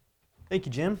Thank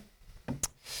you, Jim.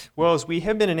 Well, as we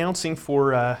have been announcing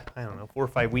for, 4 or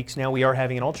 5 weeks now, we are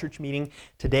having an all-church meeting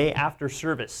today after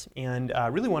service. And I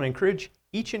really want to encourage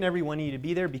each and every one of you to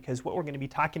be there because what we're going to be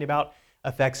talking about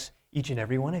affects each and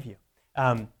every one of you.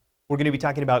 We're going to be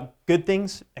talking about good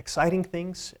things, exciting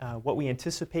things, what we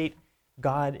anticipate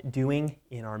God doing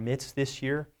in our midst this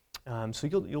year. So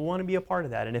you'll want to be a part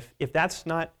of that. And if that's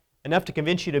not enough to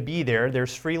convince you to be there,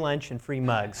 there's free lunch and free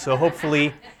mugs. So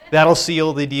hopefully that'll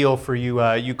seal the deal for you,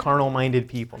 you carnal-minded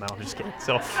people. No, I'm just kidding.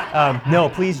 So no,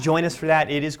 please join us for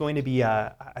that. It is going to be,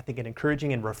 I think, an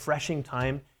encouraging and refreshing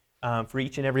time for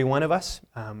each and every one of us.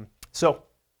 So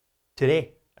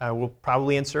today we'll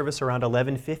probably end service around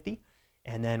 11:50,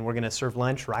 and then we're going to serve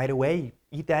lunch right away.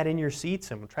 Eat that in your seats,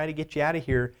 and we'll try to get you out of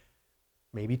here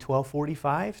maybe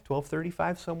 12:45,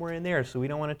 12:35, somewhere in there. So we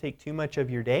don't want to take too much of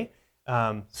your day.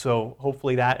 So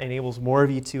hopefully that enables more of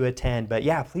you to attend. But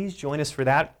yeah, please join us for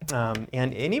that.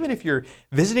 And even if you're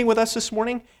visiting with us this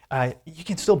morning, you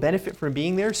can still benefit from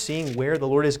being there, seeing where the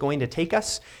Lord is going to take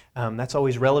us. That's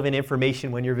always relevant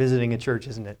information when you're visiting a church,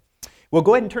 isn't it? Well,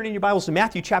 go ahead and turn in your Bibles to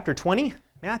Matthew chapter 20.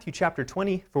 Matthew chapter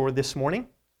 20 for this morning.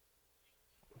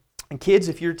 And kids,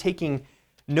 if you're taking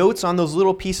notes on those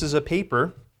little pieces of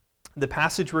paper, the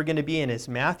passage we're going to be in is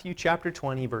Matthew chapter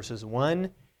 20, verses 1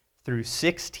 through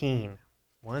 16.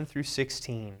 1 through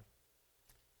 16.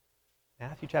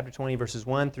 Matthew chapter 20, verses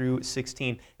 1 through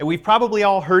 16. And we've probably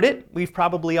all heard it. We've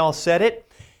probably all said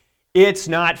it. It's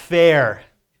not fair.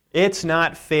 It's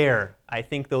not fair. I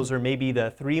think those are maybe the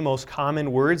three most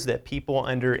common words that people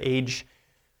under age,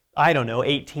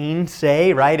 18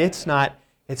 say, right? It's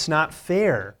not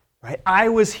fair, right? I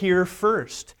was here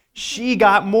first. She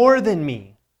got more than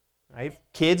me. Right?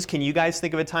 Kids, can you guys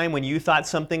think of a time when you thought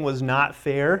something was not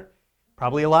fair?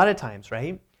 Probably a lot of times,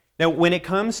 right? Now, when it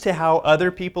comes to how other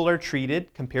people are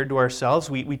treated compared to ourselves,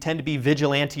 we tend to be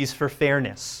vigilantes for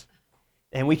fairness.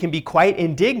 And we can be quite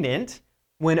indignant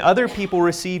when other people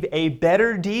receive a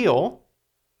better deal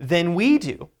than we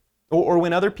do, or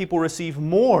when other people receive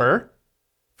more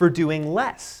for doing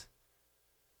less.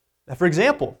 Now, for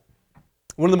example,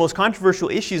 one of the most controversial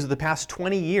issues of the past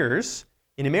 20 years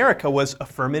in America was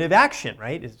affirmative action,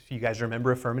 right? If you guys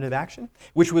remember affirmative action,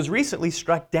 which was recently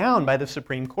struck down by the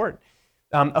Supreme Court.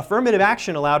 Affirmative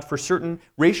action allowed for certain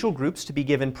racial groups to be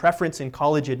given preference in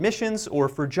college admissions or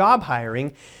for job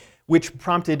hiring, which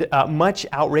prompted much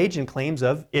outrage and claims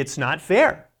of it's not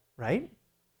fair, right?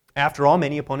 After all,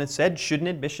 many opponents said, shouldn't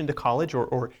admission to college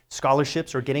or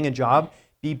scholarships or getting a job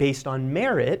be based on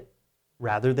merit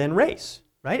rather than race,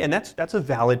 right? And that's a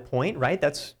valid point, right?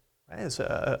 That's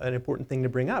an important thing to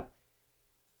bring up.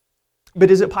 But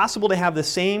is it possible to have the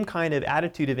same kind of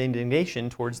attitude of indignation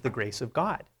towards the grace of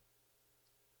God?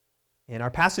 In our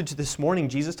passage this morning,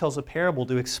 Jesus tells a parable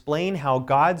to explain how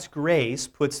God's grace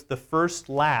puts the first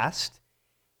last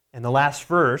and the last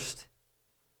first,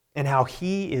 and how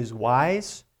He is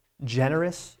wise,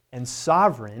 generous, and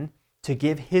sovereign to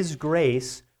give His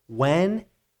grace when,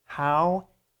 how,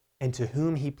 and to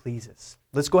whom He pleases.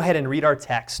 Let's go ahead and read our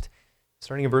text,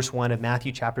 starting in verse 1 of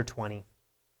Matthew chapter 20.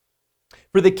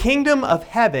 For the kingdom of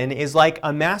heaven is like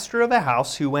a master of a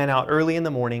house who went out early in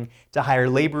the morning to hire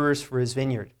laborers for his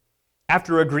vineyard.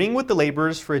 After agreeing with the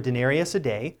laborers for a denarius a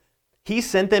day, he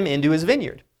sent them into his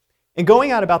vineyard. And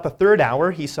going out about the third hour,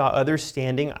 he saw others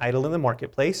standing idle in the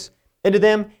marketplace. And to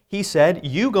them he said,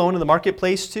 you go into the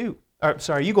marketplace too.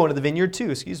 You go into the vineyard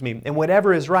too, and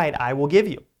whatever is right I will give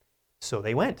you. So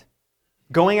they went.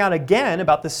 Going out again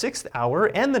about the 6th hour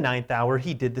and the 9th hour,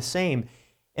 he did the same.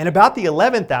 And about the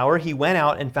 11th hour, he went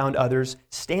out and found others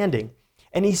standing.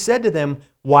 And he said to them,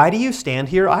 why do you stand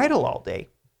here idle all day?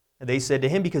 And they said to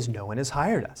him, because no one has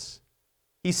hired us.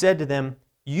 He said to them,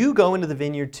 you go into the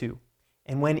vineyard too.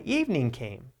 And when evening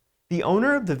came, the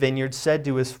owner of the vineyard said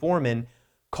to his foreman,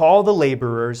 call the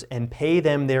laborers and pay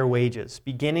them their wages,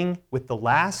 beginning with the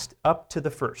last up to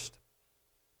the first.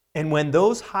 And when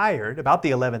those hired, about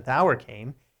the 11th hour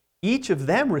came, each of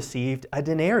them received a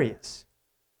denarius.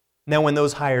 Now when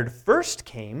those hired first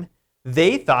came,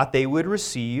 they thought they would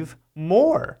receive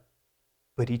more,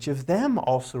 but each of them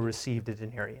also received a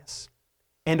denarius.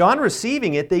 And on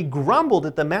receiving it, they grumbled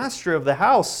at the master of the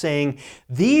house, saying,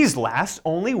 these last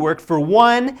only worked for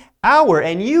 1 hour,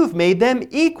 and you've made them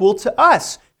equal to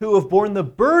us, who have borne the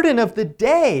burden of the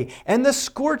day and the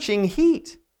scorching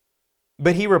heat.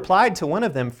 But he replied to one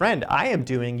of them, friend, I am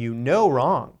doing you no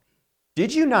wrong.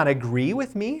 Did you not agree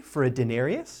with me for a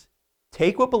denarius?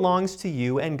 Take what belongs to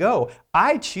you and go.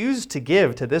 I choose to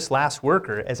give to this last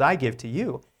worker as I give to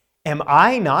you. Am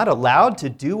I not allowed to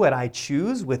do what I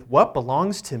choose with what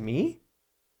belongs to me?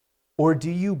 Or do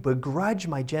you begrudge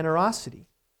my generosity?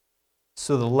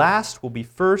 so the last will be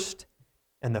first,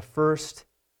 and the first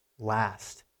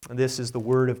last. This is the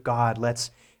word of God. Let's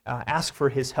ask for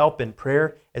his help in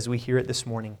prayer as we hear it this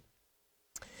morning.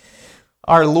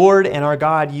 Our Lord and our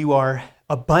God, you are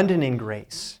abundant in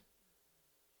grace.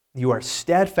 You are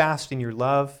steadfast in your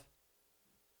love,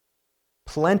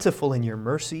 plentiful in your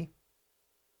mercy,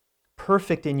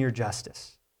 perfect in your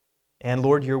justice. And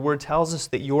Lord, your word tells us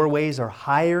that your ways are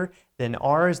higher than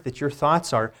ours, that your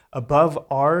thoughts are above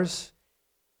ours,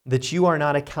 that you are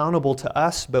not accountable to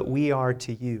us, but we are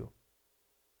to you.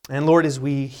 And Lord, as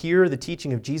we hear the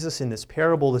teaching of Jesus in this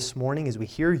parable this morning, as we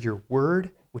hear your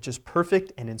word, which is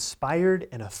perfect and inspired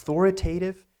and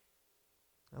authoritative,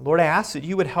 Lord, I ask that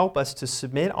you would help us to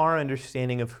submit our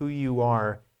understanding of who you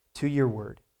are to your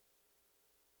word.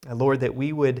 And Lord, that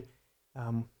we would,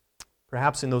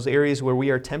 perhaps in those areas where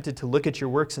we are tempted to look at your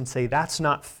works and say, that's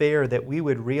not fair, that we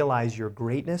would realize your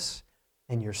greatness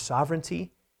and your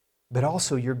sovereignty, but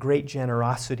also your great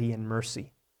generosity and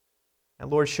mercy. And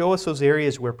Lord, show us those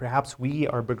areas where perhaps we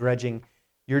are begrudging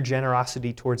your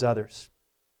generosity towards others.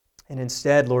 And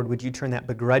instead, Lord, would you turn that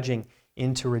begrudging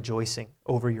into rejoicing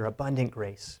over your abundant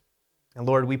grace. And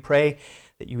Lord, we pray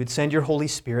that you would send your Holy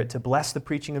Spirit to bless the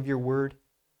preaching of your word,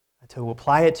 to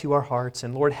apply it to our hearts.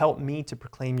 And Lord, help me to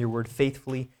proclaim your word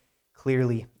faithfully,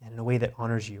 clearly, and in a way that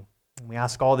honors you. And we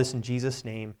ask all this in Jesus'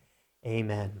 name.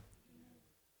 Amen.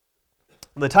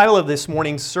 The title of this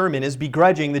morning's sermon is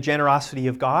Begrudging the Generosity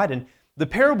of God. And the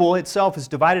parable itself is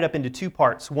divided up into two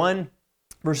parts.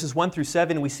 Verses 1 through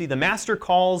 7, we see the master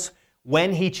calls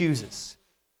when he chooses.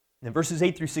 And in verses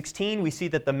 8 through 16, we see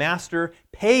that the master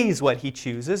pays what he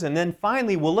chooses. And then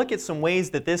finally, we'll look at some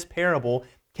ways that this parable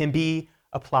can be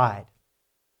applied.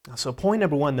 So point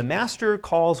number one, the master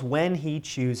calls when he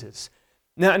chooses.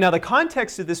 Now the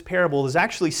context of this parable is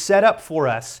actually set up for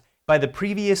us by the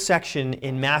previous section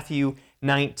in Matthew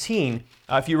 19.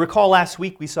 If you recall last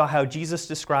week, we saw how Jesus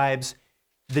describes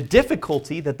the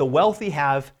difficulty that the wealthy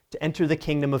have to enter the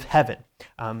kingdom of heaven.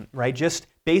 Right? Just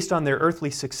based on their earthly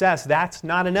success, that's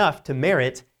not enough to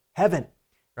merit heaven.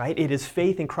 Right? It is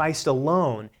faith in Christ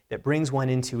alone that brings one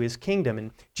into his kingdom.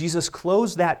 And Jesus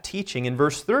closed that teaching in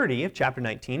verse 30 of chapter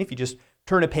 19. If you just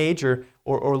turn a page or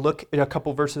look at a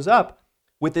couple verses up,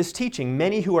 with this teaching,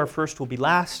 many who are first will be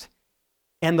last,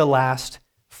 and the last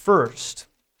first.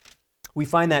 We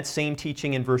find that same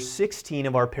teaching in verse 16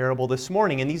 of our parable this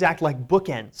morning, and these act like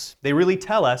bookends. They really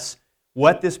tell us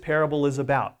what this parable is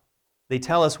about. They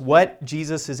tell us what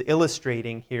Jesus is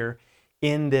illustrating here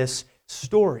in this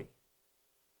story.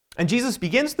 And Jesus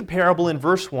begins the parable in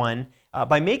verse 1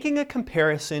 by making a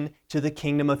comparison to the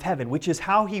kingdom of heaven, which is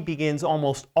how he begins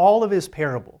almost all of his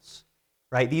parables.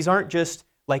 Right? These aren't just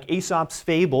like Aesop's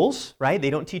fables, right? They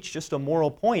don't teach just a moral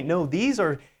point. No, these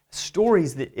are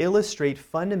stories that illustrate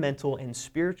fundamental and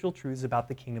spiritual truths about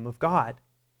the kingdom of God.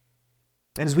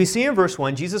 And as we see in verse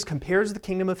 1, Jesus compares the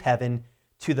kingdom of heaven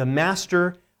to the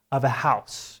master of a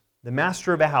house. The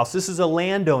master of a house. This is a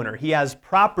landowner. He has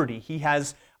property. He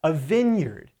has a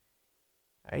vineyard.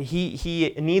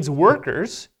 He needs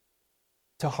workers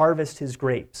to harvest his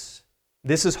grapes.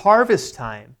 This is harvest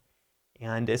time.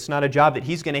 And it's not a job that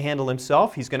he's going to handle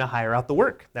himself. He's going to hire out the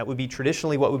work. That would be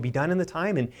traditionally what would be done in the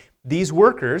time. And these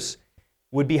workers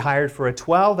would be hired for a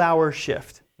 12-hour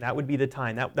shift. That would be the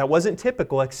time. That wasn't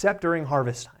typical except during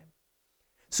harvest time.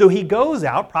 So he goes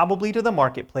out probably to the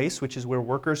marketplace, which is where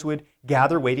workers would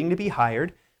gather waiting to be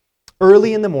hired,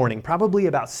 early in the morning, probably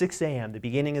about 6 a.m., the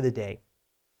beginning of the day.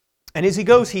 And as he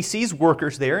goes, he sees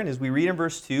workers there. And as we read in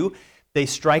verse 2, they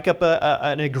strike up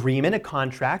an agreement, a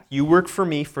contract. You work for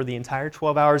me for the entire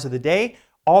 12 hours of the day.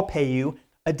 I'll pay you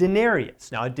a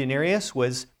denarius. Now, a denarius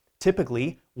was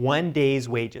typically 1 day's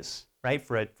wages, right,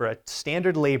 for a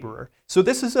standard laborer. So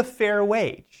this is a fair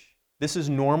wage. This is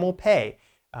normal pay.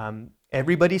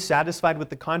 Everybody's satisfied with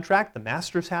the contract. The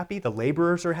master's happy. The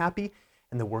laborers are happy.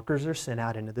 And the workers are sent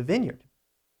out into the vineyard.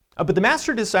 But the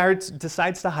master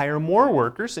decides to hire more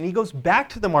workers, and he goes back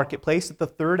to the marketplace at the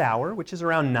third hour, which is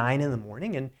around 9 in the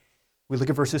morning. And we look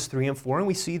at verses 3 and 4, and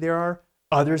we see there are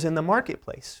others in the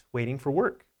marketplace waiting for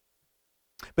work.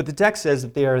 But the text says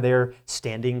that they are there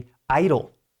standing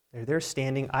idle. They're there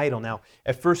standing idle. Now,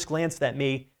 at first glance, that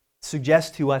may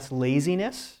suggest to us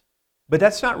laziness, but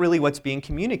that's not really what's being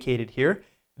communicated here.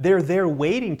 They're there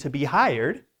waiting to be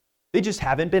hired. They just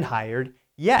haven't been hired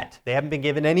yet. They haven't been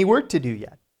given any work to do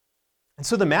yet. And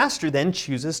so the master then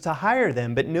chooses to hire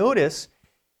them. But notice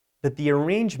that the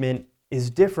arrangement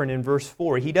is different in verse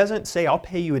 4. He doesn't say, I'll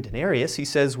pay you a denarius. He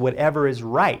says, whatever is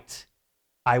right,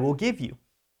 I will give you.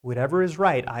 Whatever is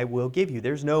right, I will give you.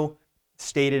 There's no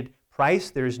stated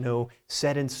price. There's no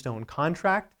set in stone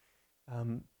contract.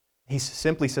 He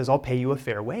simply says, I'll pay you a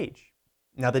fair wage.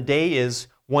 Now the day is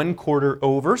 1/4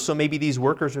 over, so maybe these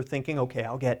workers are thinking, okay,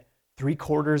 I'll get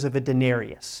 3/4 of a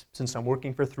denarius since I'm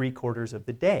working for 3/4 of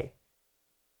the day.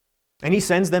 And he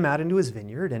sends them out into his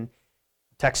vineyard, and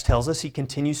the text tells us he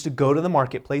continues to go to the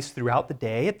marketplace throughout the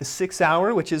day at the 6th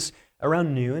hour, which is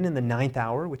around noon, and the 9th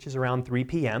hour, which is around 3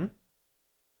 p.m.,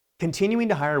 continuing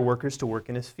to hire workers to work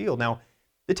in his field. Now,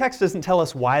 the text doesn't tell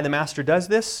us why the master does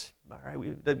this. All right,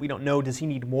 we don't know, does he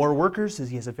need more workers? Does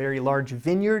he has a very large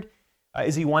vineyard?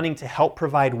 Is he wanting to help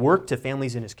provide work to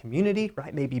families in his community?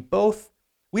 Right? Maybe both.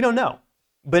 We don't know.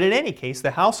 But in any case,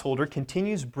 the householder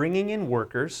continues bringing in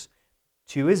workers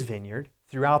to his vineyard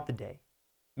throughout the day,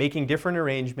 making different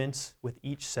arrangements with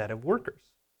each set of workers.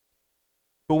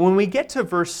 But when we get to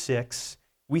verse 6,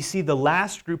 we see the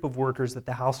last group of workers that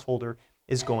the householder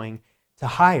is going to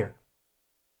hire.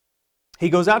 He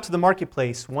goes out to the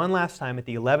marketplace one last time at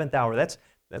the 11th hour. That's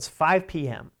 5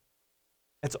 p.m.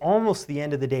 That's almost the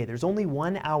end of the day. There's only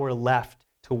 1 hour left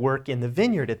to work in the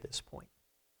vineyard at this point.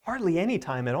 Hardly any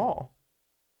time at all.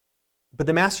 But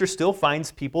the master still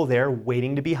finds people there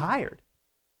waiting to be hired.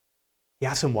 He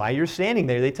asks them why you're standing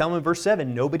there. They tell him in verse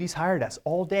 7, nobody's hired us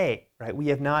all day, right? We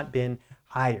have not been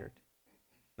hired.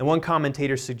 And one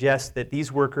commentator suggests that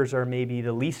these workers are maybe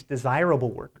the least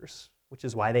desirable workers, which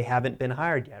is why they haven't been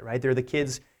hired yet, right? They're the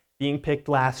kids being picked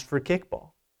last for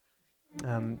kickball.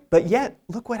 But yet,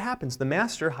 look what happens. The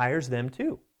master hires them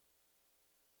too.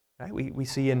 Right? We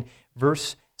see in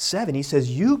verse 7, he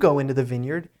says, you go into the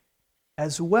vineyard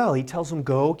as well. He tells them,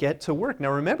 go get to work.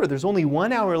 Now remember, there's only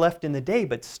 1 hour left in the day,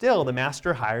 but still the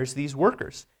master hires these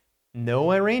workers.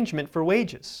 No arrangement for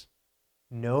wages.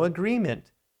 No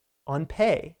agreement on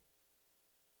pay.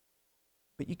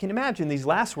 But you can imagine these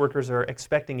last workers are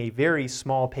expecting a very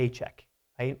small paycheck,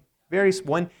 right?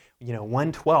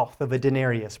 1/12 of a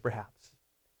denarius, perhaps.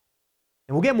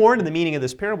 And we'll get more into the meaning of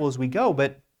this parable as we go,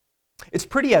 but it's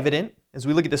pretty evident as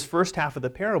we look at this first half of the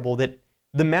parable that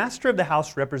the master of the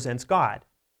house represents God.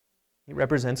 He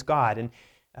represents God, and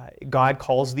God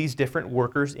calls these different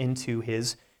workers into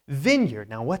his vineyard.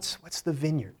 Now, what's the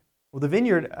vineyard? Well, the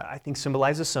vineyard, I think,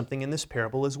 symbolizes something in this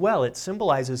parable as well. It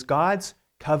symbolizes God's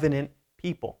covenant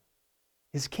people,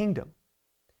 his kingdom.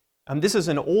 This is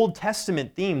an Old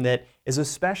Testament theme that is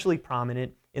especially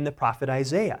prominent in the prophet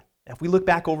Isaiah. Now, if we look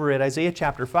back over at Isaiah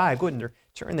chapter 5, go ahead and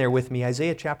turn there with me,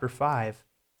 Isaiah chapter 5,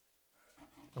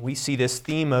 we see this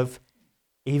theme of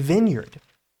a vineyard.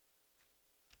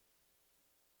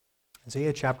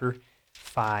 Isaiah chapter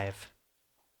 5.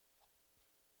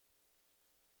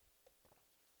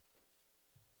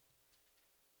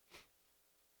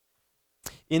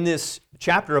 In this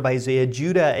chapter of Isaiah,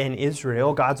 Judah and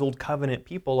Israel, God's old covenant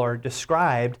people, are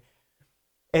described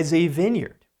as a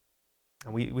vineyard.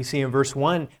 And we see in verse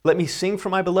 1, let me sing for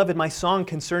my beloved my song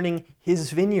concerning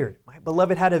his vineyard. My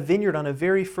beloved had a vineyard on a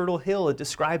very fertile hill. It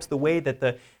describes the way that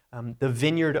the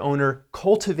vineyard owner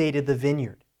cultivated the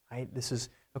vineyard. Right? This is,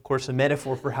 of course, a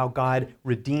metaphor for how God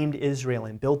redeemed Israel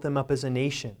and built them up as a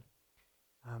nation.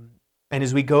 And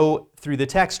as we go through the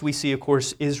text, we see, of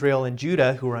course, Israel and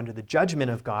Judah, who are under the judgment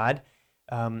of God,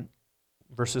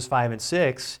 verses 5 and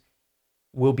 6,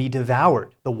 will be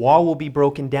devoured. The wall will be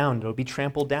broken down. It'll be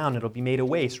trampled down. It'll be made a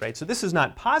waste, right? So this is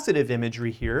not positive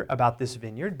imagery here about this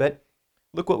vineyard, but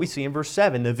look what we see in verse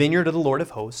 7. The vineyard of the Lord of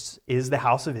hosts is the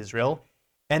house of Israel,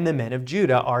 and the men of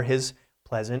Judah are his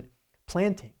pleasant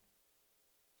planting.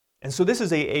 And so this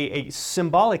is a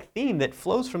symbolic theme that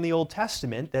flows from the Old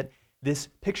Testament, that this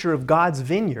picture of God's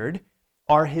vineyard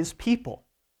are his people.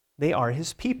 They are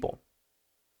his people.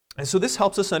 And so this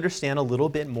helps us understand a little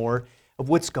bit more of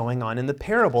what's going on in the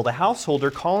parable. The householder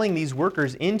calling these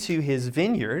workers into his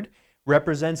vineyard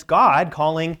represents God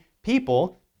calling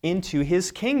people into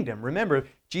his kingdom. Remember,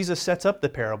 Jesus sets up the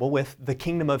parable with the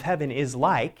kingdom of heaven is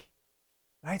like.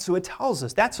 Right? So it tells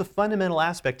us that's a fundamental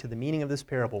aspect to the meaning of this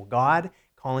parable. God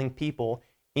calling people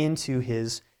into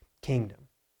his kingdom.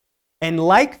 And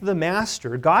like the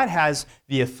master, God has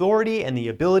the authority and the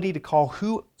ability to call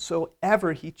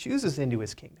whosoever he chooses into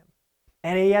his kingdom.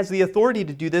 And he has the authority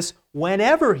to do this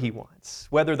whenever he wants,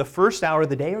 whether the first hour of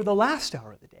the day or the last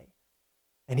hour of the day.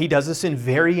 And he does this in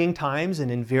varying times and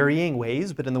in varying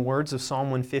ways, but in the words of Psalm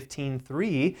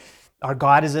 115:3, our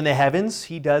God is in the heavens,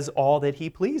 he does all that he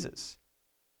pleases.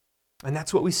 And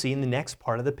that's what we see in the next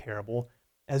part of the parable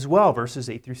as well, verses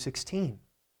 8 through 16.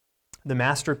 The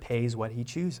master pays what he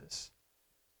chooses.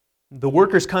 The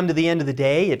workers come to the end of the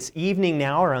day. It's evening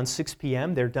now, around 6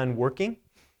 p.m. They're done working.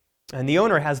 And the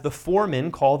owner has the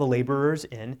foreman call the laborers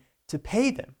in to pay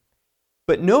them.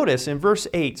 But notice in verse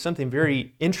 8, something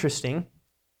very interesting.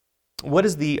 What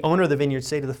does the owner of the vineyard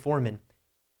say to the foreman?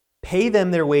 pay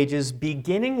them their wages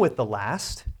beginning with the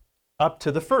last up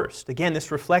to the first. Again,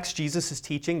 this reflects Jesus'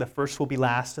 teaching. The first will be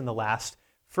last and the last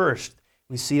first.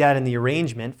 We see that in the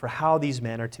arrangement for how these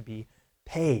men are to be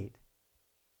paid.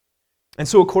 And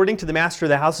so according to the master of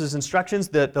the house's instructions,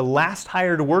 the last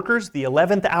hired workers, the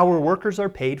 11th hour workers, are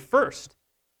paid first.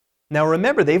 Now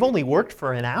remember, they've only worked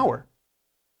for an hour.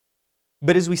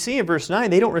 But as we see in verse 9,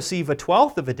 they don't receive a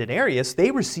 12th of a denarius.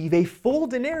 They receive a full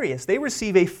denarius. They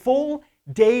receive a full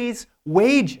day's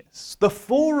wages, the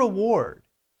full reward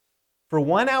for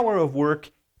 1 hour of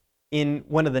work in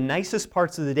one of the nicest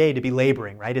parts of the day to be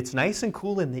laboring, right? It's nice and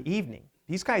cool in the evening.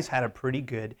 These guys had a pretty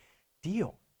good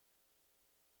deal.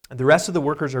 The rest of the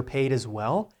workers are paid as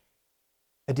well,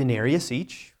 a denarius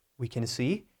each, we can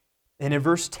see. And in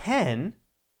verse 10,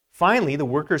 finally, the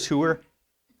workers who were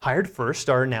hired first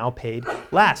are now paid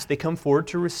last. They come forward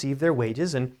to receive their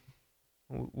wages, and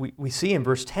we see in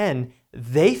verse 10,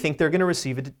 they think they're going to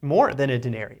receive more than a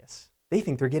denarius. They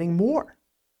think they're getting more.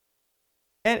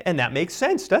 And that makes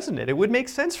sense, doesn't it? It would make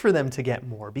sense for them to get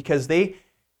more because they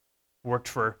worked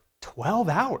for 12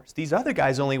 hours. These other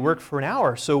guys only worked for an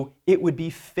hour, so it would be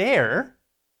fair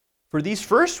for these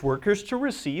first workers to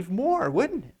receive more,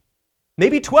 wouldn't it?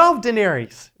 Maybe 12 denarii,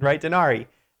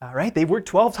 right? They worked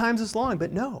 12 times as long,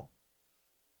 but no.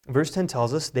 Verse 10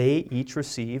 tells us they each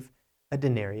receive a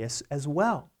denarius as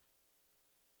well.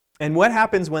 And what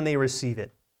happens when they receive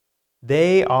it?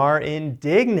 They are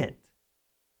indignant.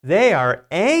 They are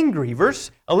angry.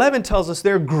 Verse 11 tells us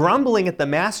they're grumbling at the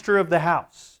master of the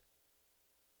house.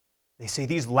 They say,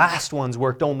 these last ones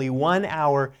worked only 1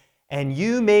 hour, and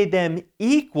you made them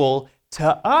equal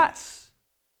to us,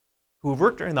 who have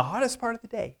worked during the hottest part of the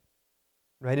day.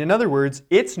 Right? In other words,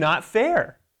 it's not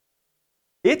fair.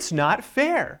 It's not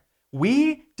fair.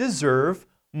 We deserve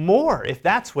more if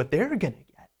that's what they're going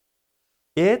to get.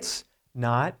 It's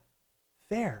not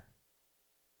fair.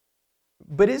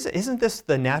 But isn't this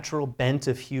the natural bent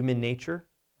of human nature?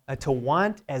 To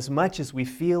want as much as we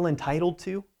feel entitled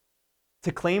to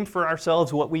claim for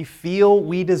ourselves what we feel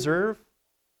we deserve,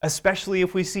 especially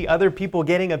if we see other people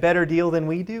getting a better deal than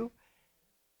we do?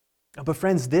 But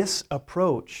friends, this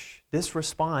approach, this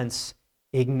response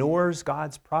ignores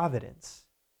God's providence.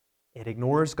 It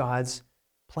ignores God's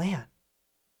plan.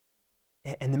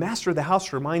 And the master of the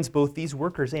house reminds both these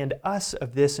workers and us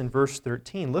of this in verse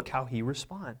 13. Look how he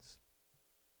responds.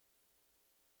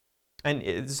 And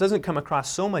this doesn't come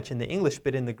across so much in the English,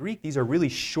 but in the Greek, these are really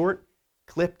short,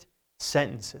 clipped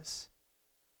sentences.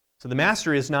 So the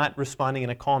master is not responding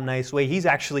in a calm, nice way. He's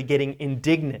actually getting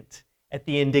indignant at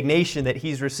the indignation that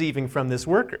he's receiving from this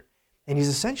worker. And he's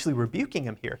essentially rebuking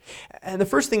him here. And the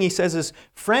first thing he says is,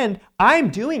 friend, I'm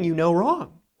doing you no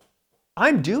wrong.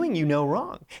 I'm doing you no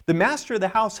wrong. The master of the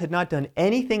house had not done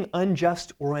anything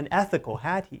unjust or unethical,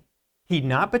 had he? He'd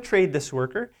not betrayed this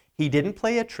worker. He didn't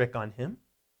play a trick on him.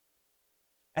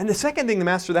 And the second thing the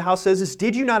master of the house says is,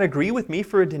 did you not agree with me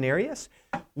for a denarius?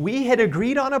 We had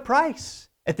agreed on a price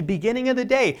at the beginning of the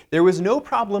day. There was no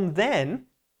problem then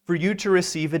for you to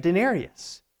receive a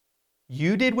denarius.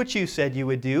 You did what you said you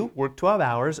would do, work 12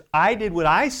 hours. I did what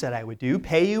I said I would do,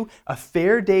 pay you a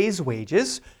fair day's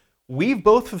wages. We've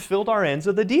both fulfilled our ends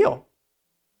of the deal.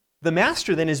 The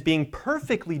master then is being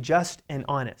perfectly just and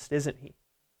honest, isn't he?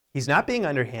 He's not being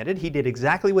underhanded. He did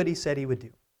exactly what he said he would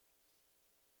do.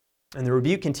 And the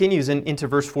rebuke continues into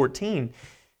verse 14.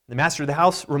 The master of the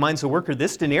house reminds the worker,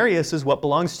 this denarius is what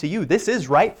belongs to you. This is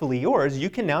rightfully yours. You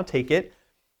can now take it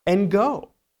and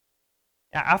go.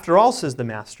 After all, says the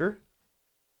master,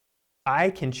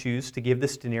 I can choose to give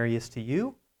this denarius to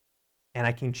you, and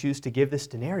I can choose to give this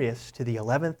denarius to the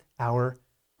 11th hour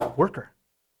worker.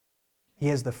 He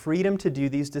has the freedom to do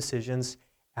these decisions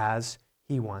as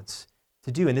he wants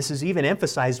to do. And this is even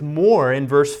emphasized more in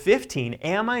verse 15.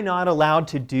 Am I not allowed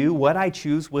to do what I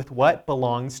choose with what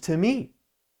belongs to me?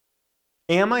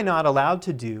 Am I not allowed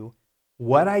to do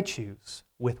what I choose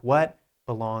with what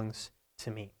belongs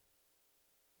to me?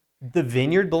 The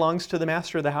vineyard belongs to the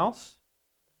master of the house.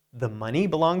 The money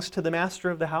belongs to the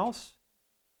master of the house.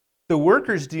 The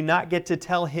workers do not get to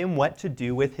tell him what to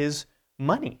do with his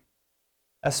money,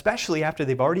 especially after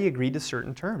they've already agreed to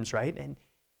certain terms, right? And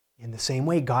in the same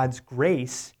way, God's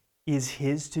grace is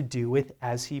his to do with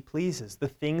as he pleases. The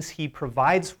things he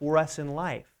provides for us in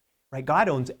life, right? God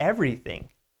owns everything.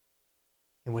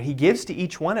 And what he gives to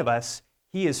each one of us,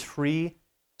 he is free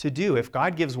to do. If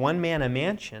God gives one man a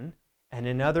mansion and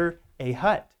another a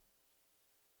hut,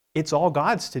 it's all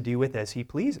God's to do with as he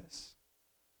pleases.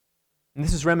 And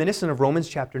this is reminiscent of Romans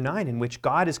chapter 9, in which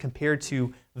God is compared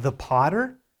to the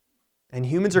potter and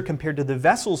humans are compared to the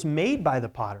vessels made by the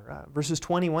potter. Verses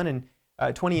 21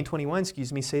 20 and 21,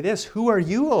 say this: "Who are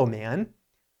you, O man,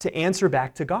 to answer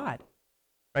back to God?"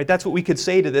 Right? That's what we could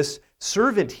say to this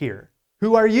servant here.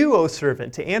 Who are you, O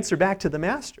servant, to answer back to the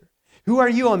master? Who are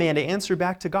you, O man, to answer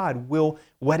back to God? Will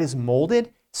what is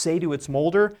molded say to its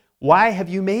molder, "Why have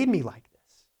you made me like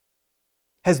this?"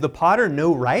 Has the potter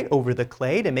no right over the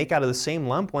clay to make out of the same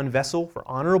lump one vessel for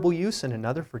honorable use and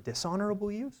another for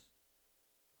dishonorable use?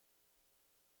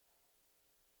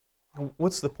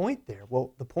 What's the point there?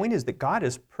 Well, the point is that God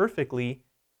is perfectly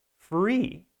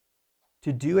free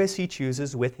to do as He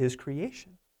chooses with His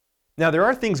creation. Now, there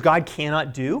are things God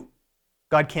cannot do.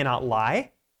 God cannot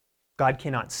lie. God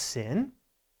cannot sin.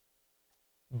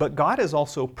 But God is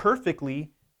also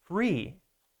perfectly free.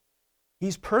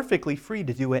 He's perfectly free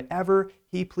to do whatever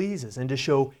He pleases and to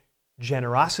show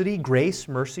generosity, grace,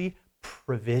 mercy,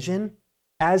 provision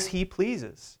as He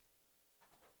pleases.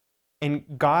 And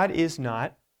God is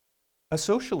not a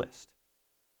socialist.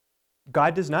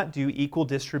 God does not do equal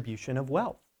distribution of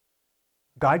wealth.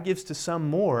 God gives to some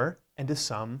more and to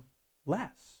some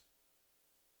less.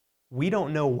 We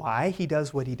don't know why He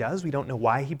does what He does. We don't know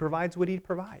why He provides what He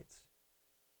provides.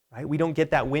 Right? We don't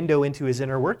get that window into His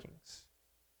inner workings.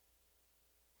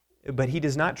 But He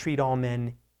does not treat all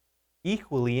men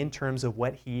equally in terms of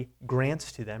what He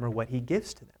grants to them or what He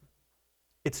gives to them.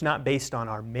 It's not based on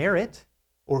our merit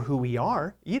or who we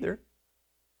are either,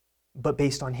 but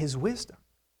based on His wisdom.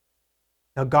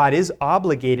 Now, God is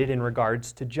obligated in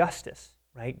regards to justice,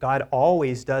 right? God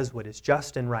always does what is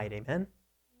just and right, amen?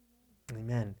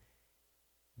 Amen.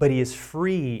 But He is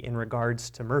free in regards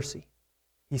to mercy.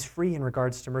 He's free in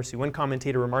regards to mercy. One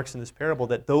commentator remarks in this parable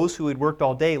that those who had worked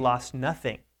all day lost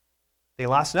nothing. They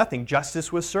lost nothing.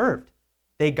 Justice was served.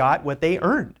 They got what they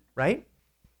earned, right?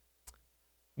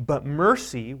 But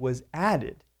mercy was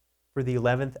added for the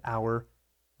 11th hour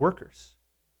workers.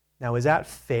 Now, is that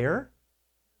fair?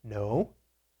 No.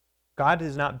 God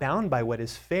is not bound by what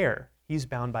is fair. He's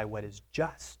bound by what is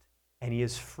just. And He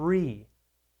is free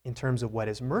in terms of what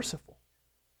is merciful.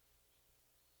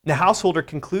 The householder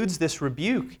concludes this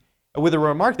rebuke with a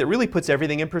remark that really puts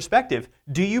everything in perspective.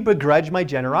 Do you begrudge my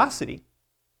generosity?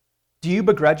 Do you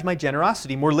begrudge my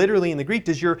generosity? More literally in the Greek,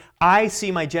 does your eye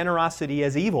see my generosity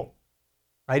as evil?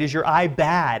 Right? Is your eye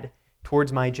bad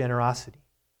towards my generosity?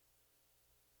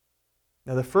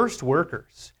 Now, the first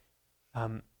workers,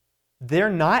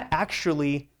 they're not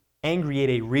actually angry at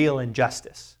a real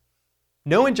injustice.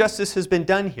 No injustice has been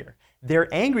done here.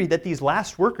 They're angry that these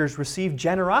last workers received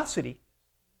generosity.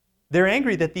 They're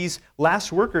angry that these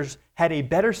last workers had a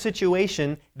better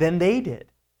situation than they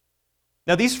did.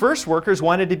 Now, these first workers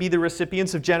wanted to be the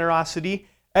recipients of generosity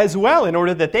as well in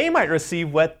order that they might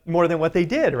receive more than what they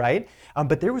did, right?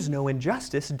 But there was no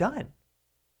injustice done.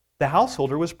 The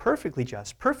householder was perfectly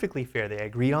just, perfectly fair. They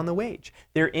agreed on the wage.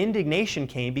 Their indignation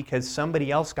came because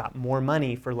somebody else got more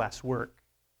money for less work.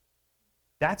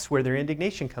 That's where their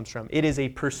indignation comes from. It is a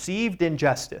perceived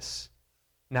injustice,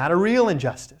 not a real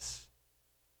injustice.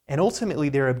 And ultimately,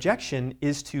 their objection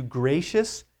is to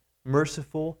gracious,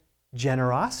 merciful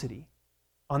generosity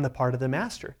on the part of the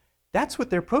master. That's what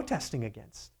they're protesting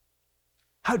against.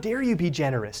 How dare you be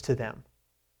generous to them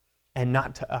and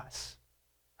not to us,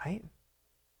 right?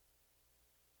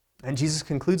 And Jesus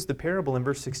concludes the parable in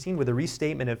verse 16 with a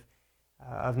restatement of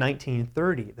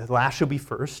 1930. The last shall be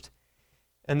first,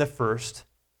 and the first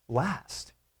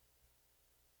last.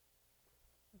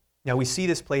 Now, we see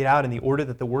this played out in the order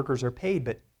that the workers are paid,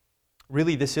 but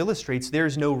really this illustrates there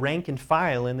is no rank and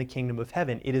file in the kingdom of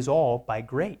heaven. It is all by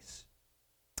grace.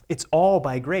 It's all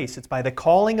by grace. It's by the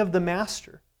calling of the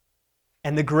master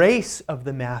and the grace of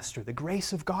the master, the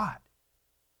grace of God.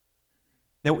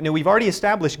 Now, we've already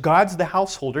established God's the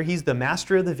householder. He's the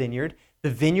master of the vineyard.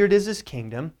 The vineyard is His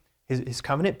kingdom, His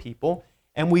covenant people.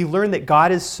 And we learn that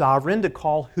God is sovereign to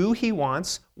call who He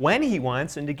wants, when He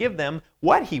wants, and to give them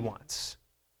what He wants.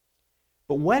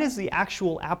 But what is the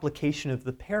actual application of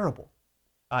the parable?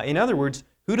 In other words,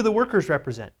 who do the workers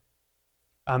represent?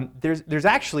 There's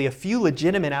actually a few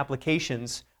legitimate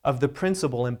applications of the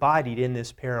principle embodied in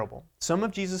this parable. Some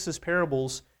of Jesus'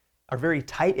 parables are very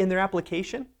tight in their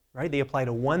application. Right? They apply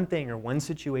to one thing or one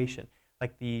situation,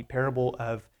 like the parable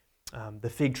of the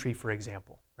fig tree, for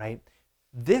example. Right?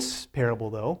 This parable,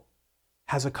 though,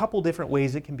 has a couple different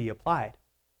ways it can be applied.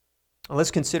 Well,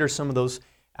 let's consider some of those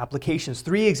applications.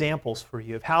 3 examples for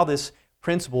you of how this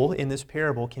principle in this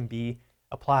parable can be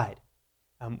applied.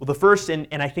 Well, the first, and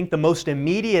I think the most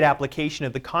immediate application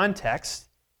of the context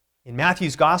in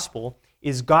Matthew's gospel,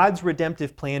 is God's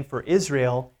redemptive plan for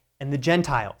Israel and the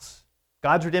Gentiles.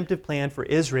 God's redemptive plan for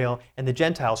Israel and the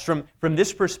Gentiles. From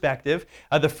this perspective,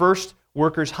 the first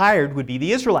workers hired would be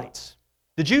the Israelites,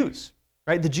 the Jews.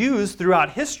 Right? The Jews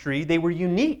throughout history, they were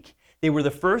unique. They were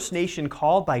the first nation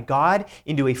called by God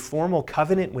into a formal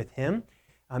covenant with Him.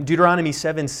 Deuteronomy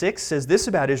 7:6 says this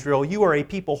about Israel: "You are a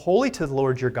people holy to the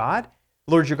Lord your God.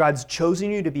 The Lord your God's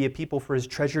chosen you to be a people for His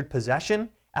treasured possession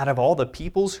out of all the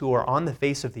peoples who are on the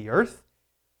face of the earth."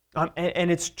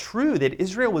 And it's true that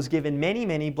Israel was given many,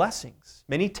 many blessings,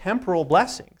 many temporal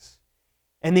blessings.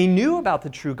 And they knew about the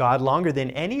true God longer than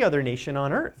any other nation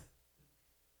on earth.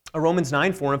 Romans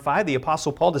 9:4-5, the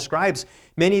Apostle Paul describes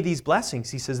many of these blessings.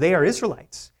 He says they are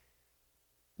Israelites.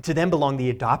 To them belong the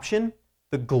adoption,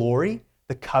 the glory,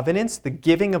 the covenants, the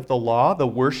giving of the law, the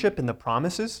worship, and the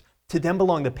promises. To them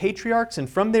belong the patriarchs, and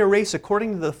from their race,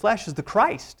 according to the flesh, is the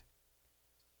Christ.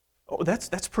 Oh,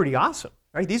 that's pretty awesome,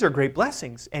 right? These are great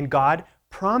blessings, and God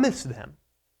promised them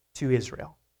to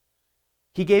Israel.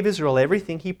 He gave Israel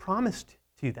everything He promised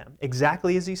to them,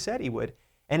 exactly as He said He would.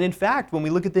 And in fact, when we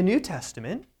look at the New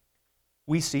Testament,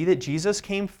 we see that Jesus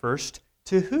came first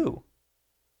to who?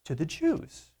 To the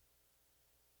Jews.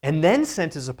 And then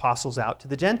sent His apostles out to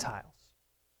the Gentiles.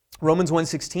 Romans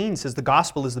 1:16 says the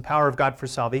gospel is the power of God for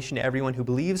salvation to everyone who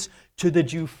believes, to the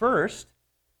Jew first,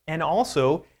 and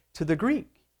also to the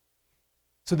Greek.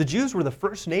 So the Jews were the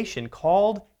first nation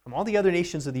called from all the other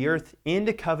nations of the earth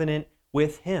into covenant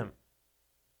with Him.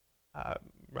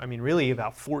 Really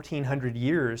about 1,400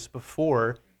 years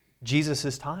before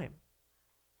Jesus' time.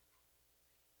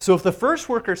 So if the first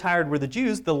workers hired were the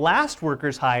Jews, the last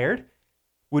workers hired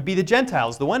would be the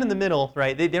Gentiles. The one in the middle,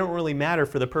 right, they don't really matter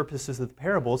for the purposes of the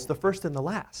parable. It's the first and the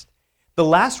last. The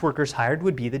last workers hired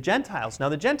would be the Gentiles. Now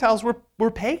the Gentiles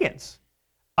were pagans,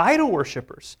 idol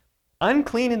worshipers,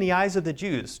 unclean in the eyes of the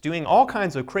Jews, doing all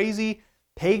kinds of crazy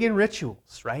pagan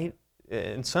rituals, right?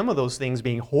 And some of those things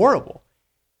being horrible.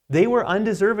 They were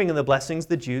undeserving of the blessings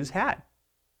the Jews had.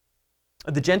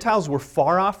 The Gentiles were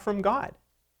far off from God.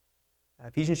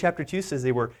 Ephesians chapter 2 says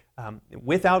they were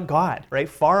without God, right?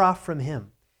 Far off from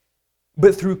Him.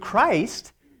 But through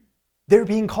Christ, they're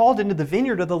being called into the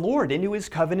vineyard of the Lord, into His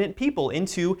covenant people,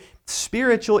 into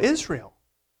spiritual Israel.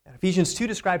 And Ephesians 2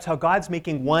 describes how God's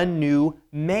making one new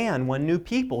man, one new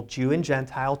people, Jew and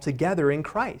Gentile, together in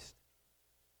Christ.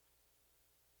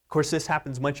 Of course, this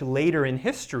happens much later in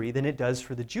history than it does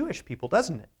for the Jewish people,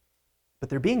 doesn't it? But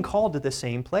they're being called to the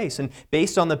same place. And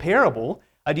based on the parable,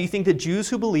 do you think that Jews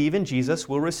who believe in Jesus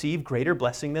will receive greater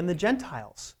blessing than the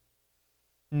Gentiles?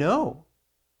 No.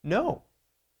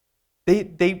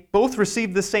 They both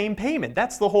receive the same payment.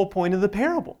 That's the whole point of the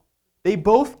parable. They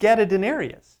both get a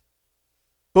denarius.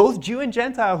 Both Jew and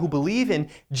Gentile who believe in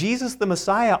Jesus the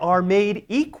Messiah are made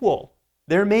equal.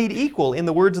 They're made equal in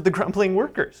the words of the grumbling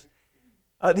workers.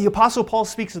 The Apostle Paul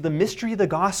speaks of the mystery of the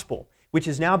gospel, which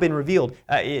has now been revealed.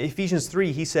 Ephesians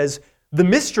 3, he says, "The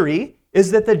mystery is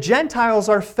that the Gentiles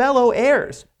are fellow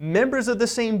heirs, members of the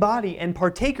same body, and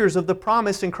partakers of the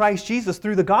promise in Christ Jesus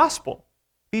through the gospel."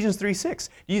 Ephesians 3:6.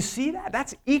 Do you see that?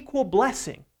 That's equal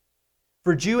blessing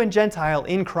for Jew and Gentile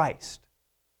in Christ.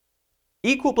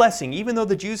 Equal blessing, even though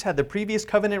the Jews had the previous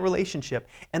covenant relationship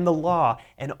and the law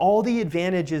and all the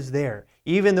advantages there,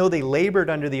 even though they labored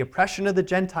under the oppression of the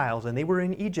Gentiles and they were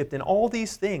in Egypt and all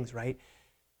these things, right?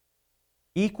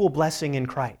 Equal blessing in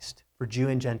Christ for Jew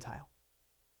and Gentile.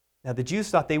 Now, the Jews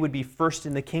thought they would be first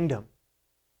in the kingdom,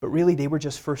 but really they were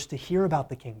just first to hear about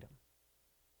the kingdom.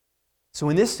 So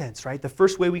in this sense, right, the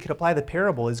first way we could apply the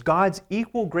parable is God's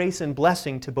equal grace and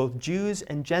blessing to both Jews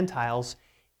and Gentiles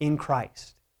in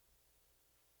Christ.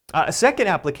 A second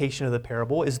application of the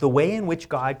parable is the way in which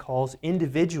God calls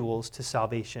individuals to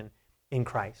salvation in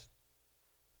Christ.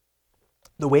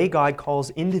 The way God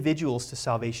calls individuals to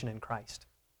salvation in Christ.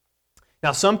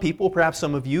 Now, some people, perhaps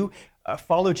some of you,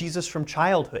 follow Jesus from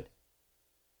childhood,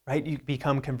 right? You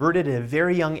become converted at a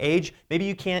very young age. Maybe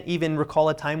you can't even recall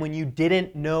a time when you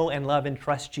didn't know and love and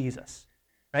trust Jesus,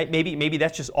 right? Maybe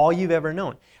that's just all you've ever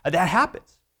known. That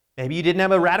happens. Maybe you didn't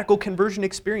have a radical conversion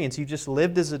experience. You just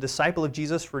lived as a disciple of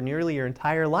Jesus for nearly your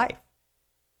entire life,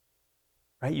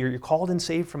 right? You're called and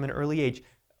saved from an early age.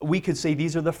 We could say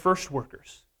these are the first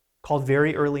workers, called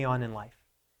very early on in life.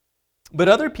 But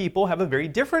other people have a very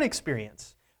different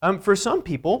experience. For some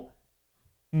people,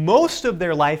 most of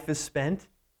their life is spent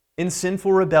in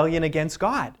sinful rebellion against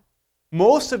God.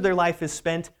 Most of their life is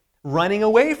spent running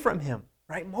away from Him,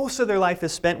 right? Most of their life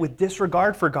is spent with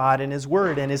disregard for God and His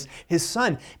Word and His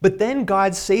Son. But then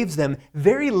God saves them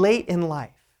very late in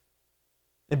life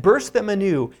and bursts them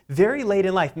anew very late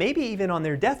in life, maybe even on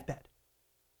their deathbed.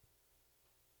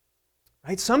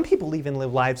 Right? Some people even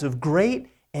live lives of great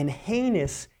and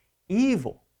heinous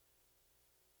evil.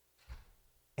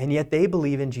 And yet they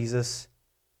believe in Jesus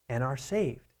and are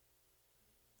saved.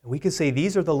 And we could say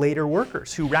these are the later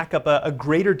workers who rack up a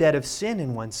greater debt of sin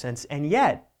in one sense, and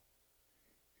yet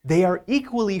they are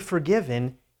equally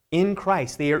forgiven in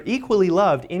Christ. They are equally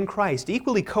loved in Christ,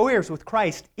 equally co-heirs with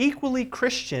Christ, equally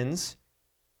Christians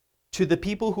to the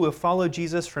people who have followed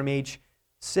Jesus from age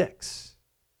 6.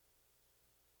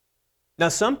 Now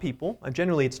some people,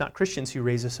 generally it's not Christians who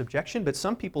raise this objection, but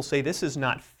some people say this is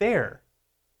not fair,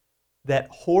 that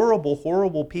horrible,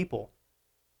 horrible people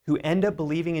who end up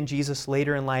believing in Jesus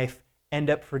later in life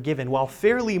end up forgiven, while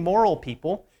fairly moral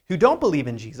people who don't believe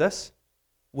in Jesus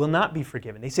will not be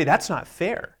forgiven. They say that's not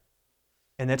fair.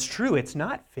 And that's true, it's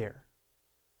not fair.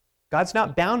 God's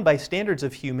not bound by standards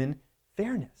of human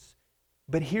fairness.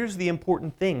 But here's the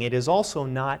important thing, it is also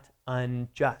not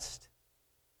unjust.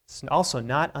 It's also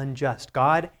not unjust.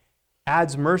 God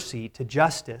adds mercy to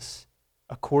justice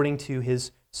according to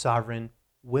his sovereign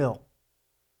will.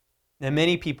 Now,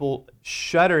 many people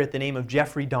shudder at the name of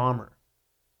Jeffrey Dahmer,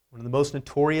 one of the most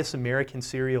notorious American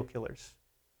serial killers,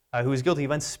 who was guilty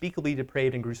of unspeakably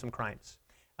depraved and gruesome crimes.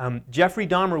 Jeffrey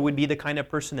Dahmer would be the kind of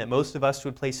person that most of us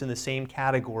would place in the same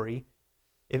category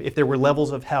if there were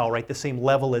levels of hell, right? The same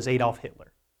level as Adolf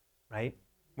Hitler, right?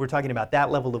 We're talking about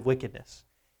that level of wickedness.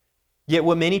 Yet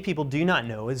what many people do not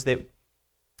know is that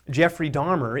Jeffrey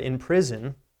Dahmer in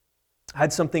prison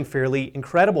had something fairly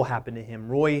incredible happen to him.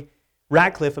 Roy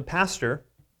Ratcliffe, a pastor,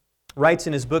 writes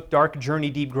in his book Dark Journey,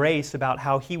 Deep Grace about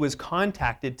how he was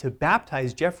contacted to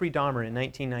baptize Jeffrey Dahmer in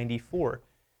 1994.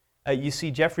 You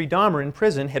see, Jeffrey Dahmer in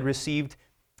prison had received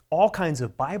all kinds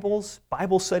of Bibles,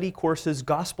 Bible study courses,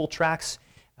 gospel tracts.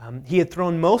 He had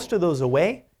thrown most of those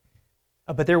away,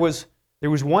 but there was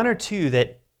one or two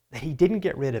that he didn't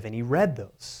get rid of, and he read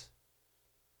those.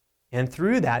 And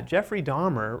through that, Jeffrey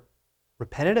Dahmer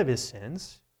repented of his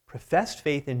sins, professed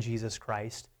faith in Jesus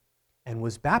Christ, and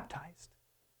was baptized.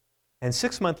 And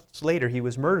 6 months later, he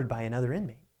was murdered by another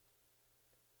inmate.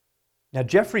 Now,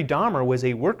 Jeffrey Dahmer was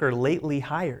a worker lately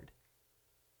hired.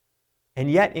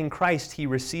 And yet, in Christ, he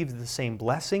received the same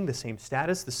blessing, the same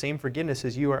status, the same forgiveness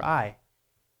as you or I.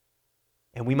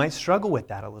 And we might struggle with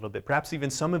that a little bit. Perhaps even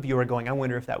some of you are going, I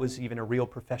wonder if that was even a real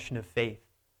profession of faith,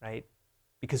 right?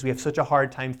 Because we have such a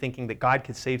hard time thinking that God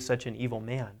could save such an evil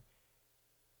man.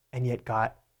 And yet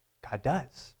God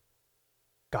does.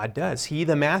 God does. He,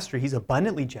 the Master, he's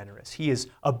abundantly generous. He is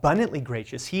abundantly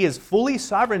gracious. He is fully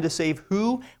sovereign to save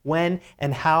who, when,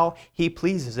 and how he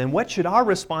pleases. And what should our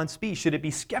response be? Should it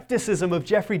be skepticism of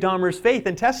Jeffrey Dahmer's faith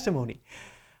and testimony?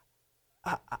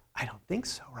 I don't think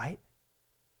so, right?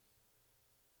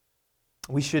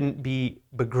 We shouldn't be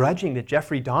begrudging that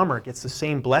Jeffrey Dahmer gets the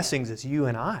same blessings as you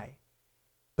and I,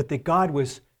 but that God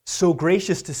was so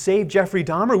gracious to save Jeffrey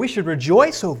Dahmer. We should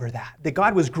rejoice over that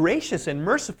God was gracious and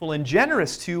merciful and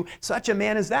generous to such a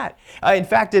man as that. In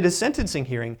fact, at his sentencing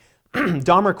hearing,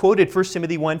 Dahmer quoted 1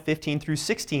 Timothy 1:15 through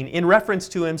 16 in reference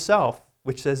to himself,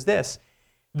 which says this,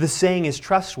 "The saying is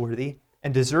trustworthy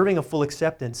and deserving of full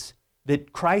acceptance,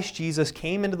 that Christ Jesus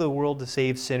came into the world to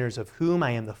save sinners, of whom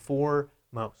I am the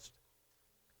foremost.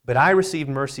 But I received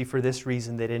mercy for this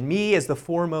reason, that in me as the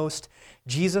foremost,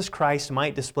 Jesus Christ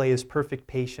might display his perfect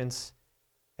patience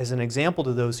as an example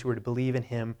to those who are to believe in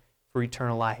him for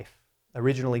eternal life."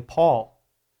 Originally, Paul,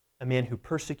 a man who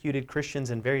persecuted Christians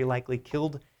and very likely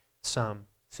killed some,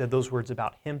 said those words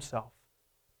about himself.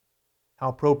 How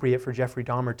appropriate for Jeffrey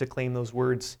Dahmer to claim those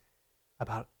words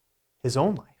about his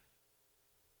own life.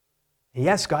 And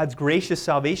yes, God's gracious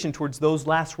salvation towards those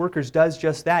last workers does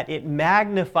just that. It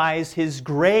magnifies his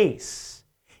grace.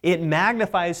 It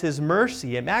magnifies his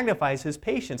mercy. It magnifies his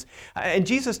patience. And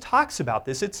Jesus talks about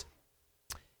this. It's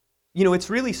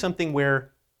really something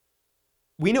where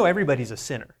we know everybody's a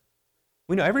sinner.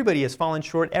 We know everybody has fallen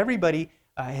short. Everybody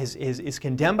is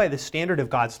condemned by the standard of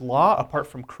God's law apart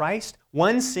from Christ.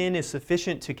 One sin is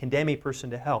sufficient to condemn a person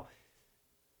to hell.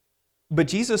 But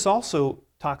Jesus also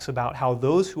talks about how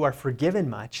those who are forgiven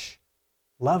much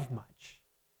love much.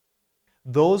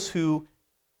 Those who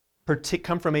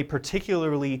come from a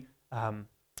particularly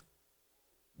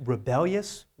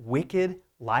rebellious, wicked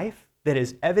life that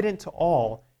is evident to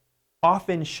all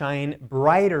often shine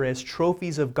brighter as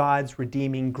trophies of God's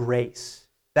redeeming grace.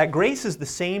 That grace is the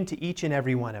same to each and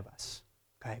every one of us.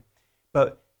 Okay?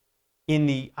 But in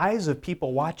the eyes of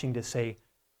people watching, to say,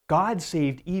 God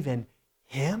saved even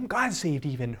him, God saved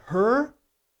even her,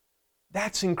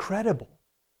 that's incredible.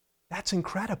 That's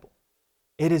incredible.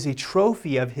 It is a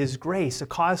trophy of his grace, a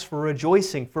cause for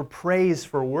rejoicing, for praise,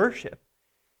 for worship,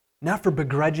 not for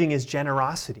begrudging his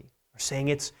generosity or saying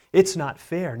it's not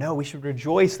fair. No, we should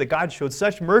rejoice that God showed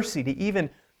such mercy to even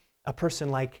a person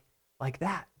like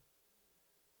that.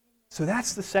 So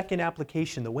that's the second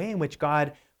application, the way in which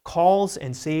God calls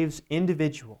and saves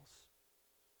individuals.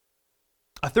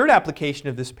 A third application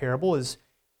of this parable is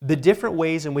the different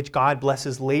ways in which God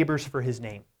blesses labors for His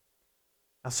name.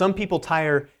 Now, some people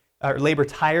labor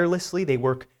tirelessly. They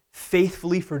work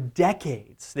faithfully for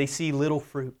decades. They see little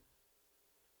fruit.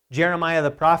 Jeremiah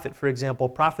the prophet, for example,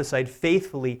 prophesied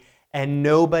faithfully and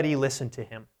nobody listened to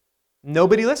him.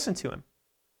 Nobody listened to him.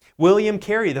 William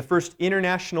Carey, the first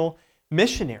international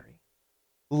missionary,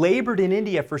 labored in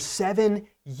India for 7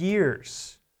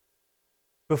 years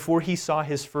before he saw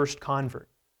his first convert.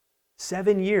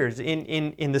 7 years,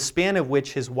 in the span of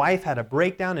which his wife had a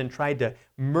breakdown and tried to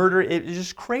murder. It was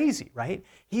just crazy, right?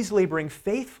 He's laboring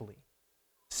faithfully.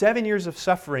 7 years of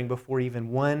suffering before even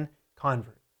one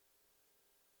convert.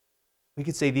 We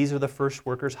could say these are the first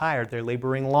workers hired. They're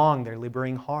laboring long, they're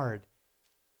laboring hard.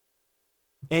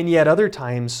 And yet other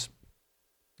times,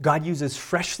 God uses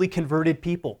freshly converted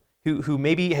people who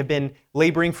maybe have been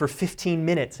laboring for 15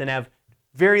 minutes and have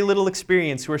very little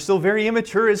experience, who are still very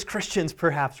immature as Christians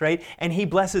perhaps, right? And He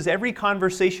blesses every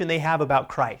conversation they have about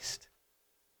Christ,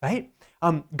 right?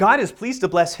 God is pleased to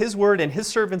bless His word and His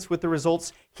servants with the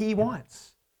results He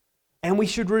wants. And we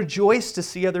should rejoice to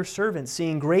see other servants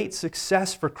seeing great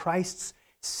success for Christ's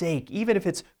sake, even if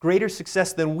it's greater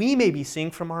success than we may be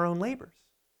seeing from our own labors.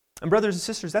 And brothers and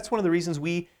sisters, that's one of the reasons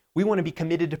we want to be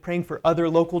committed to praying for other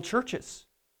local churches,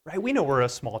 right? We know we're a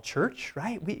small church,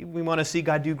 right? We want to see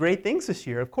God do great things this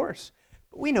year, of course.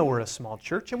 But we know we're a small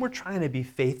church and we're trying to be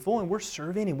faithful and we're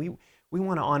serving and we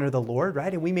want to honor the Lord,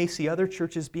 right? And we may see other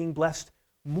churches being blessed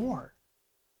more.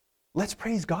 Let's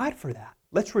praise God for that.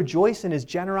 Let's rejoice in His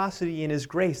generosity and His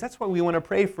grace. That's why we want to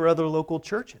pray for other local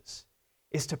churches,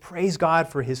 is to praise God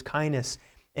for His kindness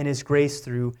and His grace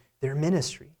through their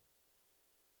ministry.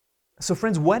 So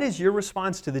friends, what is your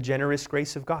response to the generous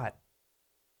grace of God?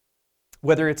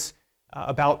 Whether it's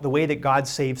about the way that God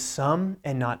saves some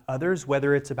and not others,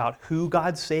 whether it's about who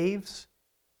God saves,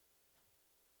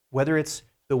 whether it's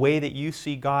the way that you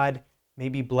see God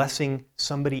maybe blessing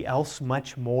somebody else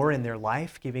much more in their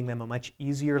life, giving them a much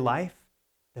easier life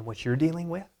than what you're dealing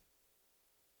with.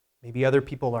 Maybe other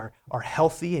people are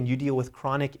healthy and you deal with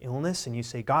chronic illness and you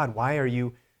say, God, why are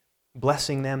you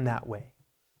blessing them that way?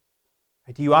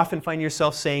 Do you often find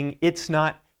yourself saying, it's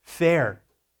not fair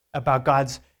about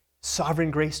God's sovereign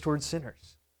grace towards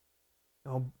sinners?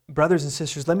 No, brothers and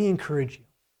sisters, let me encourage you.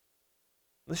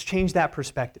 Let's change that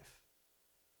perspective.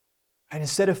 And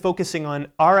instead of focusing on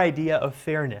our idea of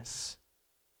fairness,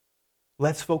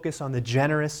 let's focus on the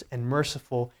generous and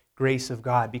merciful grace of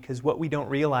God, because what we don't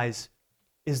realize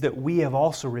is that we have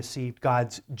also received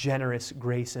God's generous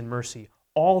grace and mercy.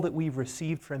 All that we've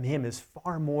received from Him is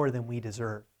far more than we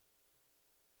deserve.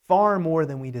 Far more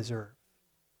than we deserve.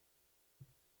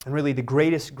 And really the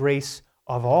greatest grace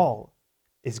of all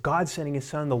is God sending His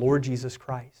Son, the Lord Jesus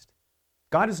Christ.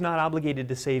 God is not obligated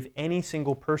to save any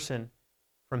single person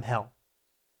from hell.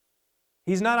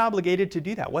 He's not obligated to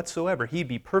do that whatsoever. He'd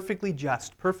be perfectly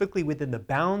just, perfectly within the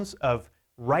bounds of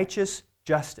righteous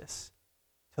justice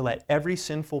to let every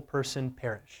sinful person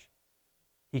perish.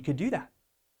 He could do that.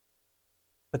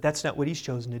 But that's not what He's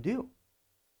chosen to do.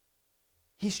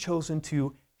 He's chosen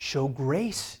to show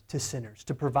grace to sinners,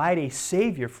 to provide a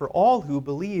Savior for all who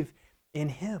believe in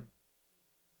Him.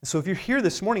 And so if you're here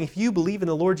this morning, if you believe in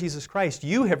the Lord Jesus Christ,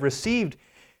 you have received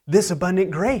this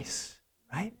abundant grace,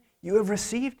 right? You have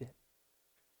received it.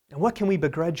 And what can we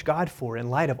begrudge God for in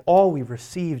light of all we've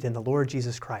received in the Lord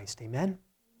Jesus Christ? Amen?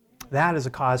 That is a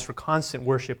cause for constant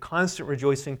worship, constant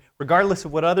rejoicing, regardless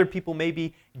of what other people may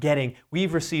be getting.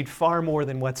 We've received far more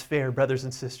than what's fair, brothers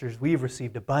and sisters. We've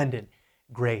received abundant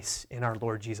grace in our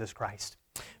Lord Jesus Christ.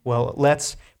 Well,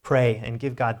 let's pray and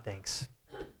give God thanks.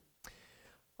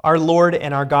 Our Lord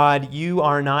and our God, You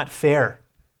are not fair.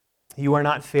 You are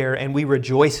not fair, and we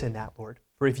rejoice in that, Lord.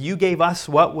 For if You gave us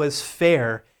what was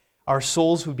fair, our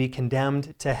souls would be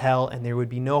condemned to hell, and there would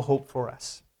be no hope for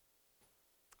us.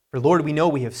 For Lord, we know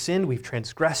we have sinned, we've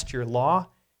transgressed Your law,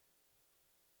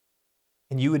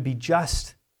 and You would be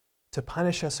just to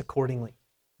punish us accordingly.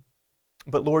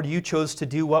 But Lord, You chose to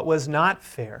do what was not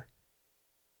fair,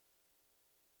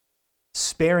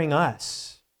 sparing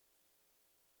us,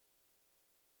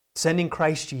 sending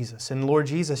Christ Jesus. And Lord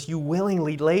Jesus, You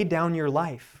willingly laid down Your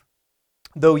life.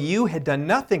 Though You had done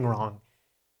nothing wrong,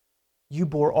 You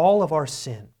bore all of our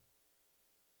sin,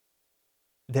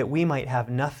 that we might have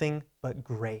nothing but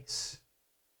grace.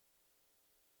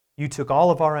 You took all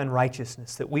of our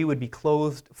unrighteousness, that we would be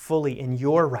clothed fully in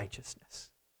Your righteousness.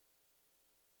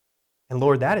 And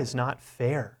Lord, that is not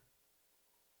fair,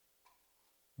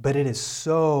 but it is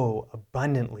so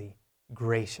abundantly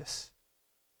gracious,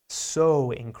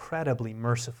 so incredibly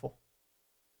merciful.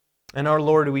 And our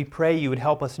Lord, we pray you would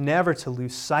help us never to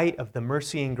lose sight of the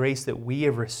mercy and grace that we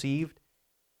have received.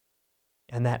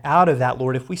 And that out of that,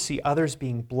 Lord, if we see others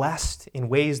being blessed in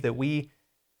ways that we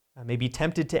may be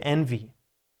tempted to envy,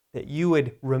 that you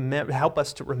would help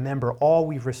us to remember all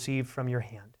we've received from your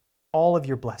hand, all of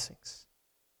your blessings,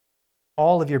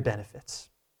 all of your benefits,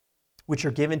 which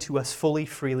are given to us fully,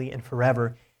 freely, and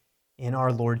forever in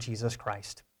our Lord Jesus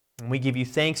Christ. And we give you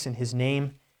thanks in his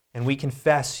name, and we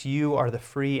confess you are the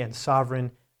free and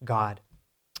sovereign God.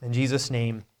 In Jesus'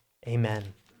 name,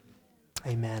 amen.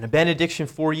 Amen. A benediction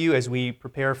for you as we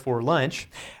prepare for lunch.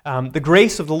 The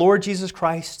grace of the Lord Jesus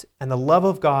Christ and the love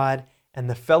of God and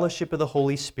the fellowship of the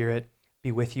Holy Spirit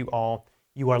be with you all.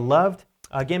 You are loved.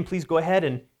 Again, please go ahead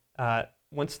and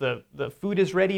once the food is ready,